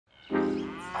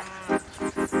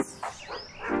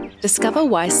Discover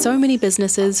why so many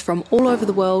businesses from all over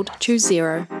the world choose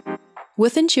Xero.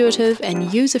 With intuitive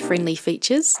and user-friendly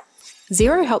features,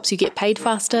 Xero helps you get paid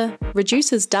faster,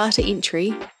 reduces data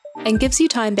entry, and gives you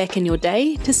time back in your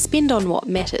day to spend on what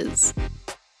matters.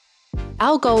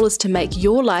 Our goal is to make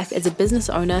your life as a business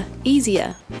owner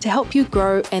easier to help you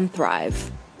grow and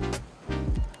thrive.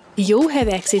 You'll have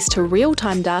access to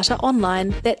real-time data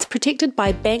online that's protected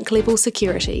by bank-level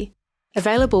security,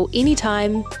 available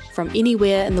anytime, from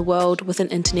anywhere in the world with an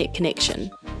internet connection.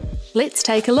 Let's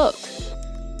take a look.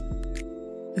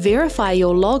 Verify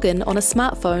your login on a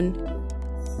smartphone.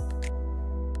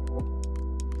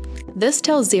 This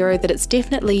tells Xero that it's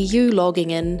definitely you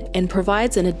logging in and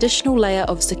provides an additional layer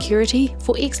of security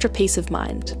for extra peace of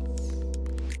mind.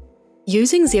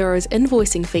 Using Xero's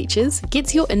invoicing features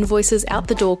gets your invoices out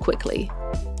the door quickly.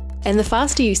 And the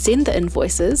faster you send the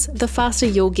invoices, the faster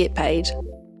you'll get paid.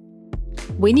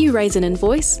 When you raise an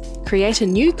invoice, create a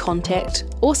new contact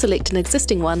or select an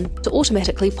existing one to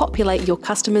automatically populate your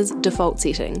customer's default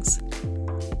settings.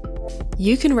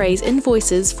 You can raise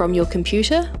invoices from your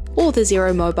computer or the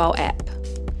Xero mobile app.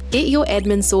 Get your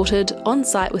admin sorted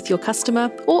on-site with your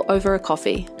customer or over a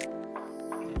coffee.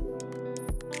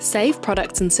 Save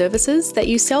products and services that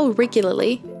you sell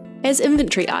regularly as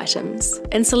inventory items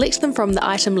and select them from the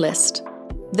item list.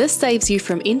 This saves you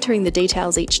from entering the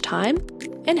details each time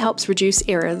and helps reduce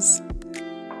errors.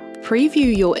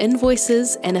 Preview your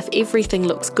invoices, and if everything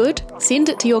looks good, send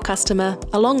it to your customer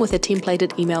along with a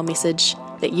templated email message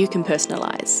that you can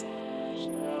personalize.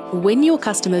 When your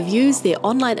customer views their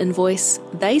online invoice,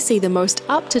 they see the most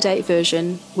up-to-date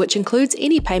version, which includes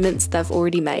any payments they've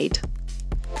already made.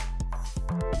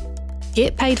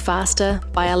 Get paid faster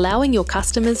by allowing your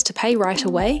customers to pay right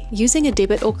away using a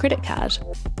debit or credit card,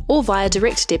 or via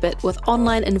direct debit with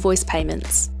online invoice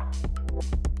payments.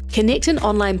 Connect an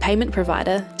online payment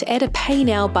provider to add a Pay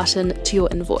Now button to your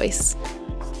invoice.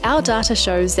 Our data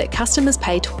shows that customers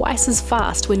pay twice as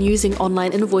fast when using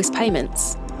online invoice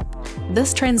payments.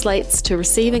 This translates to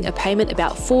receiving a payment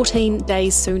about 14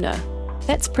 days sooner.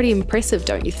 That's pretty impressive,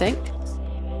 don't you think?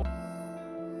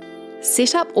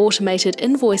 Set up automated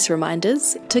invoice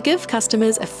reminders to give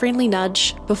customers a friendly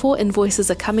nudge before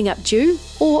invoices are coming up due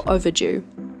or overdue.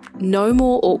 No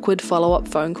more awkward follow-up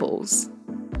phone calls.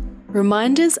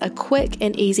 Reminders are quick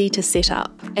and easy to set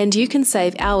up, and you can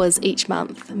save hours each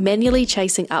month manually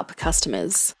chasing up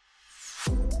customers.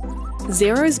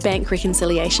 Xero's bank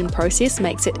reconciliation process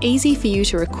makes it easy for you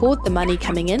to record the money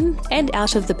coming in and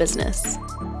out of the business.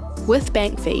 With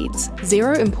bank feeds,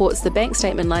 Xero imports the bank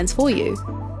statement lines for you.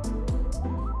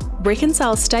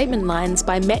 Reconcile statement lines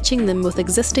by matching them with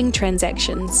existing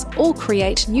transactions or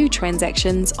create new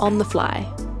transactions on the fly.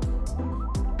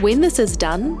 When this is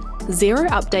done, Xero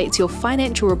updates your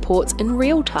financial reports in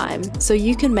real time so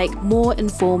you can make more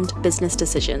informed business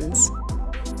decisions.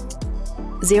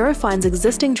 Xero finds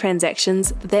existing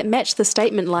transactions that match the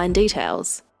statement line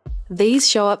details. These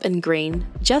show up in green.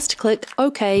 Just click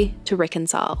OK to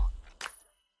reconcile.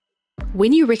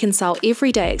 When you reconcile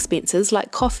everyday expenses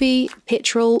like coffee,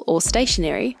 petrol, or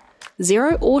stationery,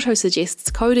 Xero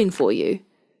auto-suggests coding for you,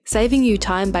 saving you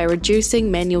time by reducing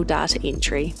manual data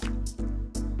entry.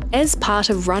 As part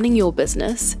of running your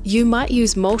business, you might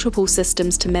use multiple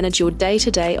systems to manage your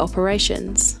day-to-day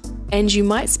operations, and you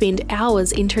might spend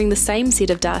hours entering the same set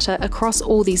of data across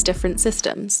all these different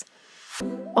systems.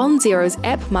 On Xero's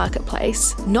app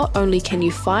marketplace, not only can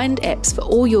you find apps for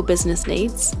all your business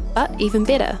needs, but even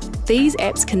better, these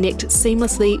apps connect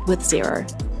seamlessly with Xero.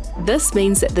 This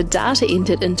means that the data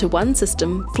entered into one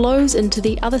system flows into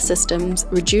the other systems,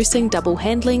 reducing double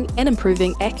handling and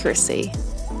improving accuracy.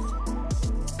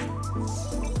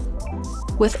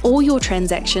 With all your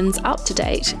transactions up to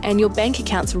date and your bank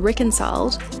accounts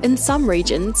reconciled, in some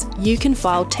regions, you can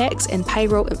file tax and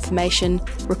payroll information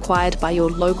required by your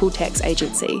local tax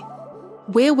agency.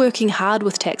 We're working hard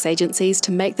with tax agencies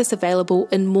to make this available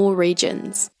in more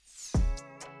regions.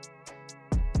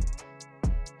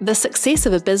 The success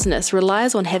of a business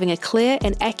relies on having a clear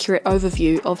and accurate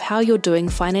overview of how you're doing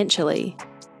financially.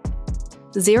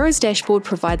 Xero's dashboard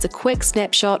provides a quick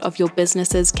snapshot of your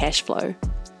business's cash flow.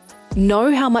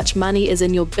 Know how much money is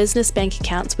in your business bank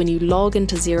accounts when you log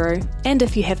into Xero, and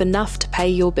if you have enough to pay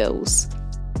your bills.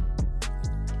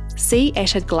 See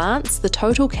at a glance the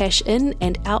total cash in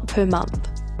and out per month.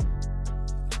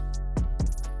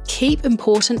 Keep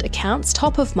important accounts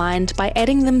top of mind by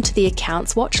adding them to the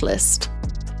accounts watch list.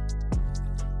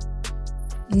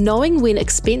 Knowing when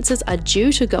expenses are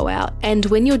due to go out and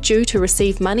when you're due to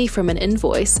receive money from an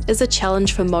invoice is a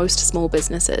challenge for most small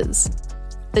businesses.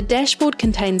 The dashboard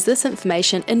contains this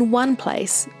information in one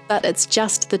place, but it's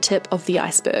just the tip of the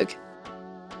iceberg.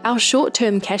 Our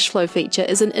short-term cash flow feature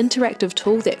is an interactive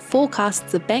tool that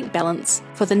forecasts the bank balance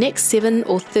for the next 7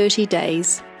 or 30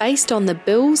 days based on the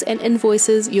bills and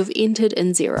invoices you've entered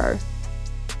in Xero.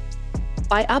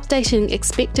 By updating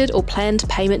expected or planned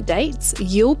payment dates,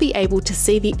 you'll be able to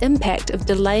see the impact of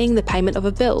delaying the payment of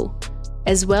a bill,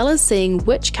 as well as seeing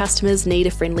which customers need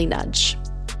a friendly nudge.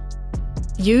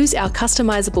 Use our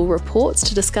customizable reports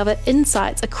to discover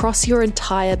insights across your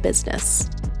entire business.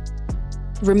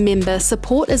 Remember,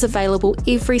 support is available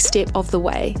every step of the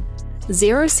way.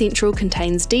 Xero Central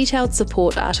contains detailed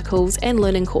support articles and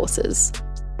learning courses.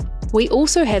 We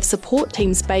also have support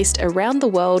teams based around the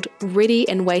world ready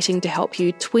and waiting to help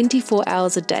you 24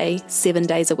 hours a day, 7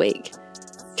 days a week.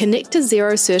 Connect to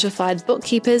Xero certified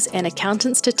bookkeepers and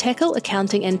accountants to tackle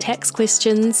accounting and tax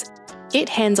questions, get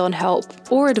hands-on help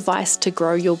or advice to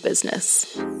grow your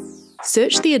business.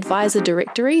 Search the advisor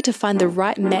directory to find the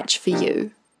right match for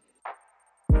you.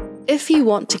 If you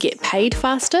want to get paid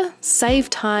faster, save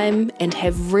time, and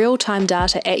have real-time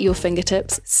data at your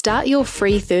fingertips, start your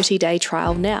free 30-day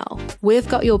trial now. We've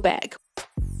got your back.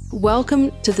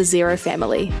 Welcome to the Xero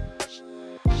family.